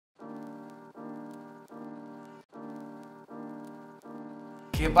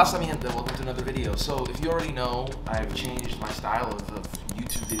¿Qué pasa, mi gente? Welcome to another video. So, if you already know, I've changed my style of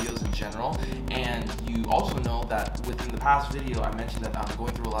YouTube videos in general, and you also know that within the past video, I mentioned that I'm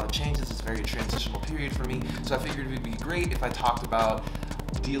going through a lot of changes. It's a very transitional period for me, so I figured it would be great if I talked about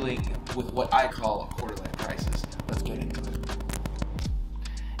dealing with what I call a quarter-life crisis. Let's get into it.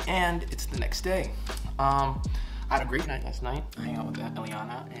 And it's the next day. I had a great night last night. I hung out with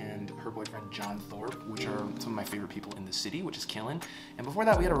Eliana and her boyfriend John Thorpe, which are some of my favorite people in the city, which is killing. And before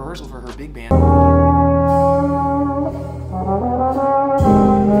that, we had a rehearsal for her big band.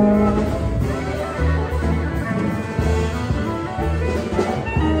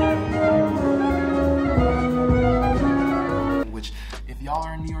 Which, if y'all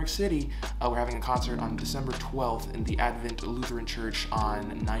are in New York City, we're having a concert on December 12th in the Advent Lutheran Church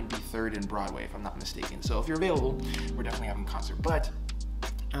on 93rd and Broadway, if I'm not mistaken. So if you're available, we're definitely having a concert. But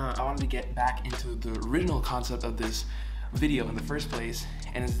I wanted to get back into the original concept of this video in the first place,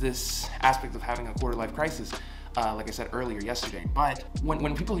 and it's this aspect of having a quarter-life crisis, like I said earlier yesterday. But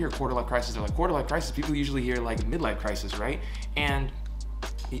when people hear quarter-life crisis, they're like, quarter-life crisis, people usually hear like midlife crisis, right? And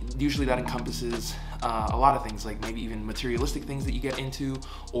usually that encompasses a lot of things, like maybe even materialistic things that you get into,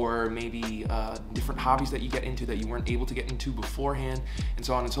 or maybe different hobbies that you get into that you weren't able to get into beforehand, and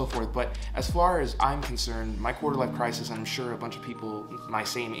so on and so forth. But as far as I'm concerned, my quarter-life crisis, and I'm sure a bunch of people my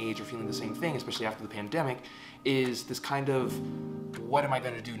same age are feeling the same thing, especially after the pandemic, is this kind of, what am I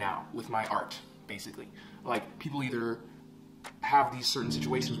going to do now with my art, basically? Like, people either have these certain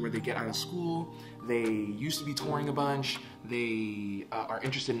situations where they get out of school, they used to be touring a bunch, they are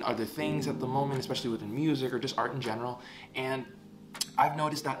interested in other things at the moment, especially within music or just art in general, and I've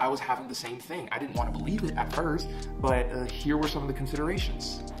noticed that I was having the same thing. I didn't want to believe it at first, but here were some of the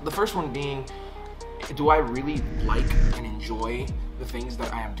considerations. The first one being, do I really like and enjoy the things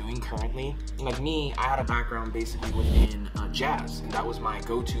that I am doing currently? And like me, I had a background basically within jazz, and that was my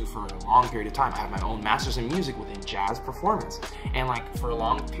go-to for a long period of time. I have my own master's in music within jazz performance, and like for a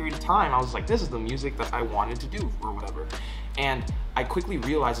long period of time, I was like, this is the music that I wanted to do or whatever. And I quickly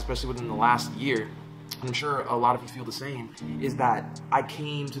realized, especially within the last year, and I'm sure a lot of you feel the same, is that I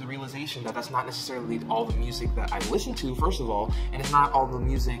came to the realization that that's not necessarily all the music that I listen to, first of all, and it's not all the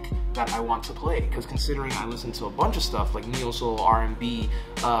music that I want to play. Because considering I listen to a bunch of stuff like neo-soul, R&B,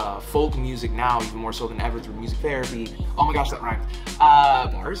 folk music now, even more so than ever through music therapy. Oh my gosh, that rhymed.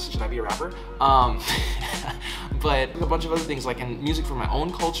 Bars, should I be a rapper? But a bunch of other things, like in music from my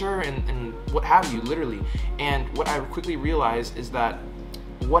own culture and what have you, literally. And what I quickly realized is that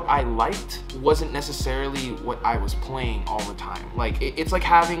what I liked wasn't necessarily what I was playing all the time. Like, it's like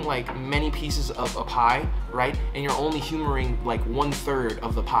having like many pieces of a pie, right? And you're only humoring like 1/3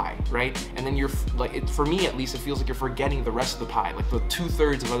 of the pie, right? And then you're like, for me at least, it feels like you're forgetting the rest of the pie, like the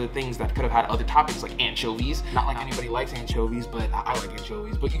 2/3 of other things that could have had other toppings, like anchovies. Not like anybody likes anchovies, but I like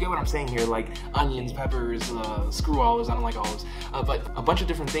anchovies. But you get what I'm saying here, like onions, peppers, screw olives. I don't like olives, but a bunch of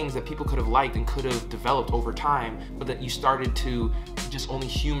different things that people could have liked and could have developed over time, but that you started to just only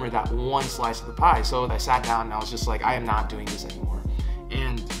humor that one slice of the pie. So I sat down and I was just like, I am not doing this anymore.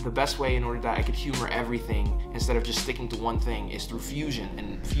 And the best way in order that I could humor everything instead of just sticking to one thing is through fusion,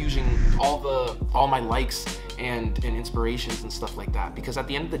 and fusing all my likes and inspirations and stuff like that. Because at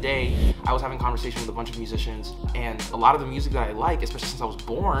the end of the day, I was having conversations with a bunch of musicians, and a lot of the music that I like, especially since I was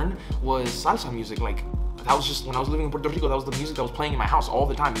born, was salsa music. Like, that was just, when I was living in Puerto Rico, that was the music that was playing in my house all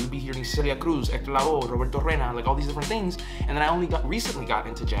the time. You'd be hearing Celia Cruz, Hector Lavoe, Roberto Rena, like all these different things. And then I only recently got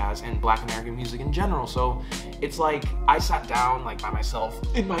into jazz and Black American music in general. So it's like, I sat down like by myself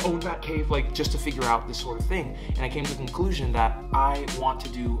in my own bat cave, like just to figure out this sort of thing. And I came to the conclusion that I want to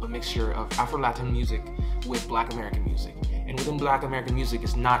do a mixture of Afro-Latin music with Black American music. And within Black American music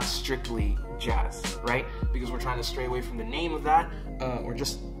is not strictly jazz, right? Because we're trying to stray away from the name of that, or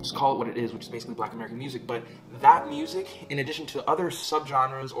just call it what it is, which is basically Black American music. But that music, in addition to other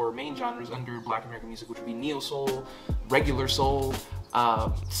subgenres or main genres under Black American music, which would be neo-soul, regular soul,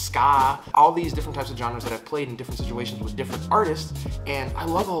 ska, all these different types of genres that I've played in different situations with different artists, and I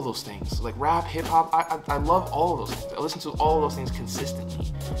love all those things. Like rap, hip-hop, I love all of those things. I listen to all of those things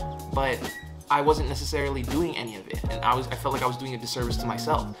consistently. But I wasn't necessarily doing any of it, and I felt like I was doing a disservice to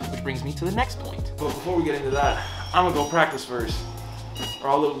myself, which brings me to the next point. But before we get into that, I'm gonna go practice first, or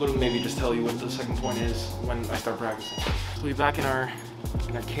I'll literally maybe just tell you what the second point is when I start practicing. So we're back in our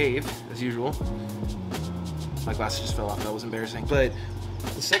cave, as usual. My glasses just fell off, that was embarrassing. But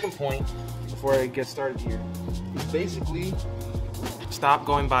the second point, before I get started here, is basically stop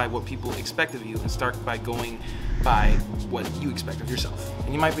going by what people expect of you and start by going by what you expect of yourself.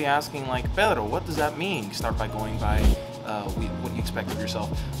 And you might be asking, like, Pedro, what does that mean? Start by going by what you expect of yourself.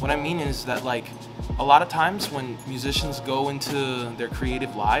 What I mean is that, like, a lot of times when musicians go into their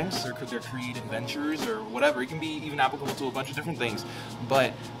creative lives, their creative ventures or whatever, it can be even applicable to a bunch of different things,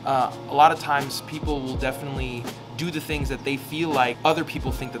 but a lot of times people will definitely do the things that they feel like other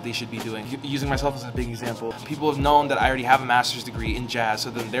people think that they should be doing. Using myself as a big example, people have known that I already have a master's degree in jazz, so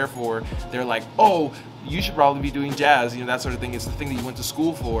then therefore they're like, oh, you should probably be doing jazz, you know, that sort of thing. It's the thing that you went to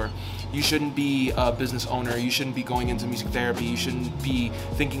school for. You shouldn't be a business owner. You shouldn't be going into music therapy. You shouldn't be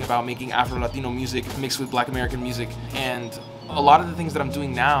thinking about making Afro-Latino music mixed with Black American music. And a lot of the things that I'm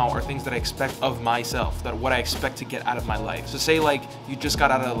doing now are things that I expect of myself, that what I expect to get out of my life. So say like you just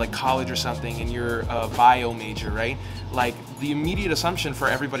got out of like college or something and you're a bio major, right? Like the immediate assumption for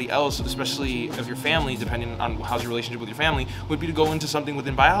everybody else, especially of your family, depending on how's your relationship with your family, would be to go into something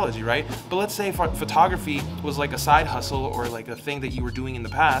within biology, right? But let's say photography was like a side hustle or like a thing that you were doing in the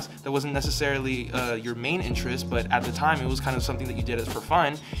past that wasn't necessarily your main interest, but at the time it was kind of something that you did as for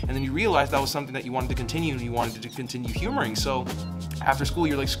fun, and then you realized that was something that you wanted to continue and you wanted to continue humoring. So after school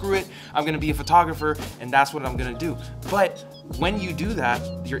you're like, screw it, I'm gonna be a photographer and that's what I'm gonna do. But when you do that,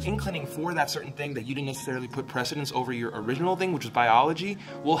 you're inclining for that certain thing that you didn't necessarily put precedence over your original thing, which was biology,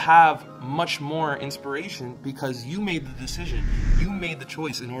 will have much more inspiration because you made the decision, you made the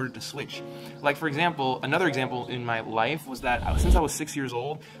choice in order to switch. Like for example, another example in my life was that since I was 6 years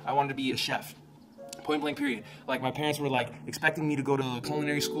old, I wanted to be a chef. Point blank period. Like my parents were like expecting me to go to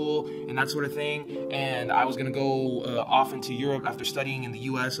culinary school and that sort of thing, and I was gonna go off into Europe after studying in the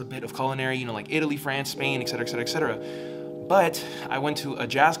US a bit of culinary, you know, like Italy, France, Spain, etc, etc, etc. But I went to a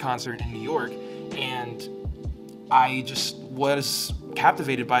jazz concert in New York and I just was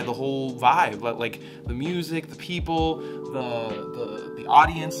captivated by the whole vibe, like the music, the people, the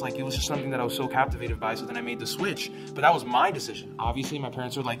audience. Like it was just something that I was so captivated by, so then I made the switch. But that was my decision. Obviously my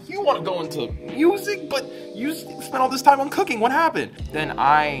parents were like, you want to go into music, but you spent all this time on cooking, what happened? Then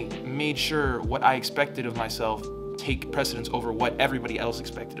I made sure what I expected of myself take precedence over what everybody else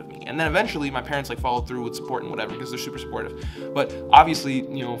expected of me. And then eventually my parents like followed through with support and whatever, because they're super supportive. But obviously,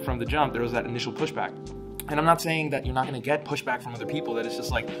 you know, from the jump there was that initial pushback. And I'm not saying that you're not going to get pushback from other people, that it's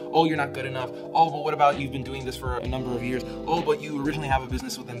just like, oh, you're not good enough. Oh, but what about you've been doing this for a number of years? Oh, but you originally have a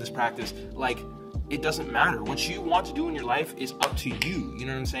business within this practice. Like, it doesn't matter. What you want to do in your life is up to you. You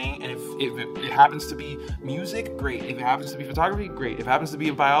know what I'm saying? And if it happens to be music, great. If it happens to be photography, great. If it happens to be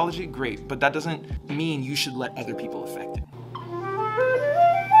biology, great. But that doesn't mean you should let other people affect it.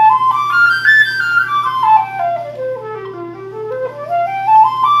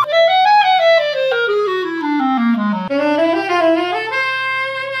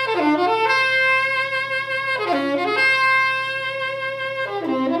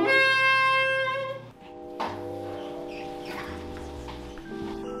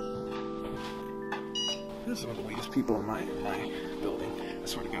 This is one of the weirdest people in my building. I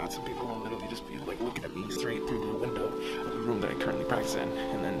swear to God, some people will literally just be like looking at me straight through the window of the room that I currently practice in,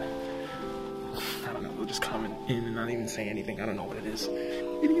 and then I don't know, they'll just come in and not even say anything. I don't know what it is.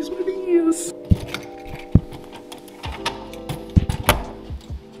 It is what it is.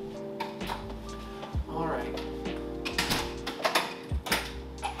 Alright.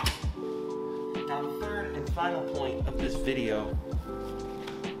 Now the third and final point of this video.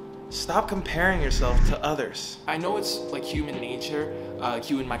 Stop comparing yourself to others. I know it's like human nature,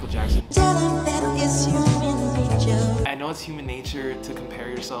 cue in Michael Jackson. I know it's human nature to compare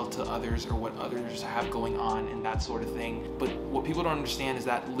yourself to others or what others have going on and that sort of thing. But what people don't understand is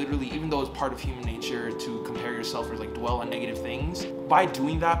that literally, even though it's part of human nature to compare yourself or like dwell on negative things, by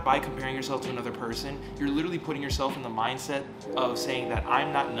doing that, by comparing yourself to another person, you're literally putting yourself in the mindset of saying that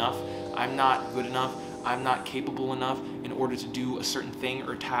I'm not enough, I'm not good enough, I'm not capable enough in order to do a certain thing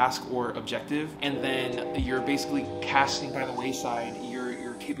or task or objective, and then you're basically casting by the wayside your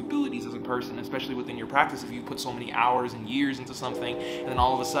capabilities as a person, especially within your practice. If you put so many hours and years into something, and then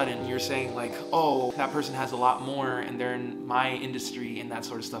all of a sudden you're saying like, oh, that person has a lot more and they're in my industry and that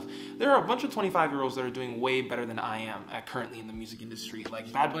sort of stuff. There are a bunch of 25-year-olds that are doing way better than I am currently in the music industry.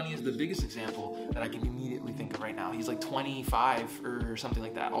 Like Bad Bunny is the biggest example that I can immediately think of right now. He's like 25 or something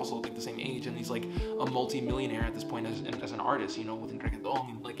like that, also like the same age, and he's like a multi-millionaire at this point as an artist, you know, within reggaeton.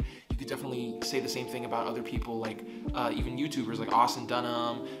 And like, you could definitely say the same thing about other people, like even YouTubers like Austin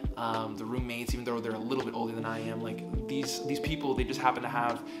Dunham, the Roommates, even though they're a little bit older than I am. Like these people, they just happen to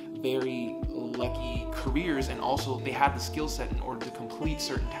have very lucky careers, and also they have the skill set in order to complete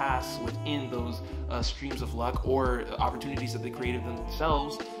certain tasks within those streams of luck or opportunities that they created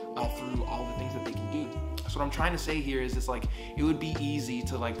themselves through all the things that they can do. So what I'm trying to say here is, it's like, it would be easy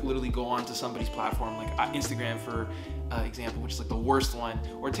to like literally go onto somebody's platform, like Instagram for example, which is like the worst one,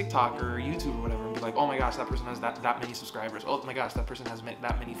 or TikTok or YouTube or whatever, and be like, oh my gosh, that person has that many subscribers. Oh my gosh, that person has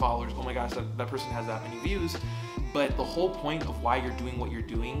that many followers. Oh my gosh, that person has that many views. But the whole point of why you're doing what you're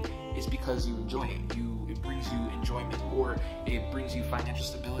doing is because you enjoy it. It brings you enjoyment, or it brings you financial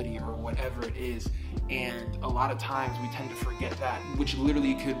stability, or whatever it is. And a lot of times we tend to forget that, which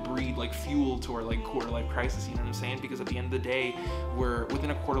literally could breed like fuel to our like quarter life crisis, you know what I'm saying? Because at the end of the day, we're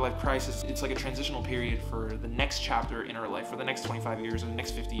within a quarter life crisis. It's like a transitional period for the next chapter in our life, for the next 25 years, or the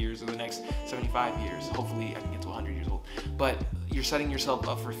next 50 years, or the next 75 years. Hopefully I can get to 100 years old. But you're setting yourself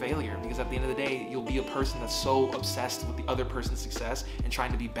up for failure, because at the end of the day, you'll be a person that's so obsessed with the other person's success and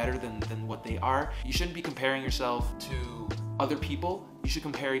trying to be better than what they are. You shouldn't be comparing yourself to other people. You should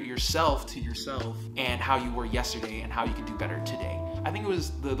compare yourself to yourself and how you were yesterday and how you can do better today. I think it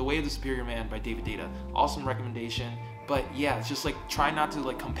was The Way of the Superior Man by David Data. Awesome recommendation. But yeah, it's just like, try not to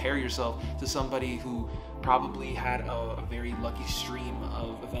like compare yourself to somebody who probably had a very lucky stream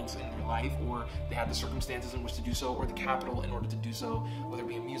of events in their life, or they had the circumstances in which to do so, or the capital in order to do so, whether it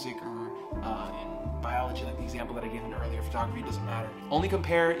be in music or in biology, like the example that I gave in earlier. Photography, doesn't matter. Only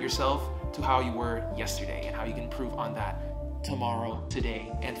compare yourself to how you were yesterday and how you can improve on that tomorrow,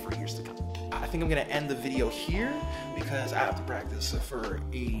 today, and for years to come. I think I'm gonna end the video here because I have to practice for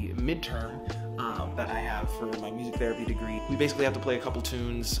a midterm that I have for my music therapy degree. We basically have to play a couple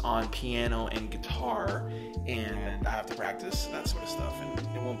tunes on piano and guitar, and I have to practice that sort of stuff. And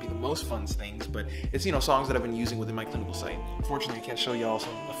it won't be the most fun things, but it's, you know, songs that I've been using within my clinical site. Unfortunately, I can't show y'all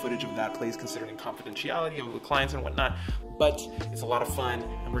some footage of that, plays considering confidentiality with clients and whatnot, but it's a lot of fun.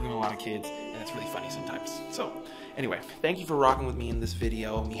 I'm working with a lot of kids, and it's really funny sometimes. So anyway, thank you for rocking with me in this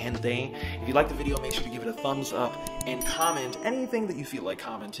video, mi gente. If you like the video, make sure to give it a thumbs up and comment anything that you feel like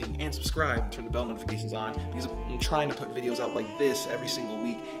commenting, and subscribe, turn the bell notifications on, because I'm trying to put videos out like this every single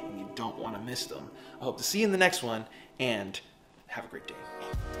week, and you don't want to miss them. I hope to see you in the next one, and have a great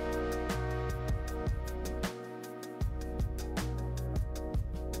day.